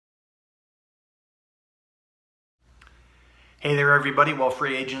Hey there, everybody. Well,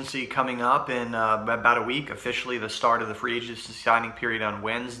 free agency coming up in about a week. Officially, the start of the free agency signing period on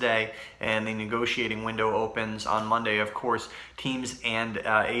Wednesday, and the negotiating window opens on Monday. Of course, teams and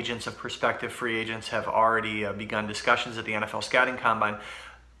agents of prospective free agents have already begun discussions at the NFL Scouting Combine.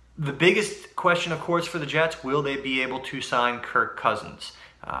 The biggest question, of course, for the Jets, will they be able to sign Kirk Cousins,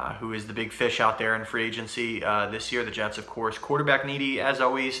 who is the big fish out there in free agency this year? The Jets, of course, quarterback needy, as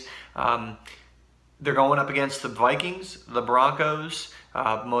always. They're going up against the Vikings, the Broncos,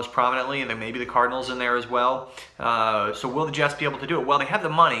 most prominently, and then maybe the Cardinals in there as well. So will the Jets be able to do it? Well, they have the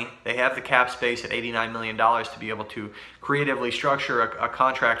money. They have the cap space at $89 million to be able to creatively structure a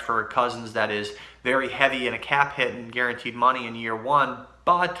contract for Cousins that is very heavy in a cap hit and guaranteed money in year one.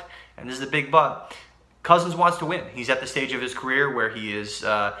 But, and this is the big but, Cousins wants to win. He's at the stage of his career where he is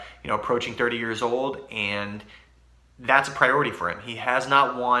approaching 30 years old, and that's a priority for him. He has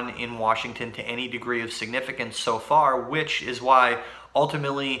not won in Washington to any degree of significance so far, which is why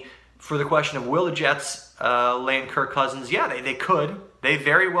ultimately, for the question of will the Jets land Kirk Cousins, yeah, they could. They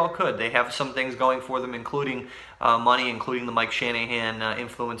very well could. They have some things going for them, including money, including the Mike Shanahan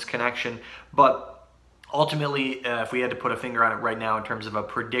influence connection. But ultimately, if we had to put a finger on it right now in terms of a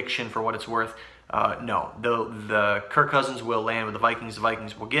prediction for what it's worth, no, the Kirk Cousins will land with the Vikings. The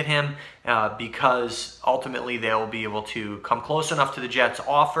Vikings will get him because ultimately they'll be able to come close enough to the Jets'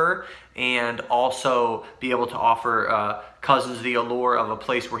 offer and also be able to offer Cousins the allure of a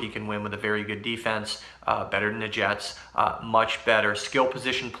place where he can win with a very good defense, better than the Jets, much better skill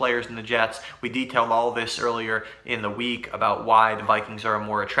position players than the Jets. We detailed all this earlier in the week about why the Vikings are a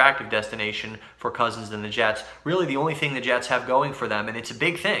more attractive destination for Cousins than the Jets. Really, the only thing the Jets have going for them, and it's a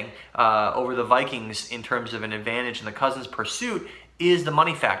big thing over the Vikings in terms of an advantage in the Cousins pursuit, is the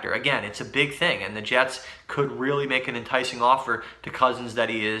money factor. Again, it's a big thing, and the Jets could really make an enticing offer to Cousins that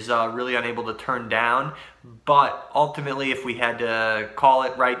he is really unable to turn down. But ultimately, if we had to call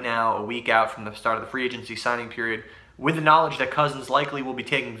it right now, a week out from the start of the free agency signing period, with the knowledge that Cousins likely will be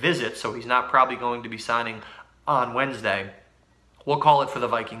taking visits, so he's not probably going to be signing on Wednesday, we'll call it for the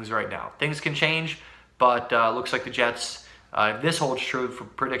Vikings right now. Things can change, but looks like the Jets, if this holds true for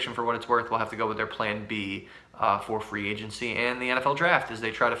prediction for what it's worth, we'll have to go with their plan B for free agency and the NFL draft as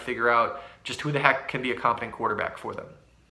they try to figure out just who the heck can be a competent quarterback for them.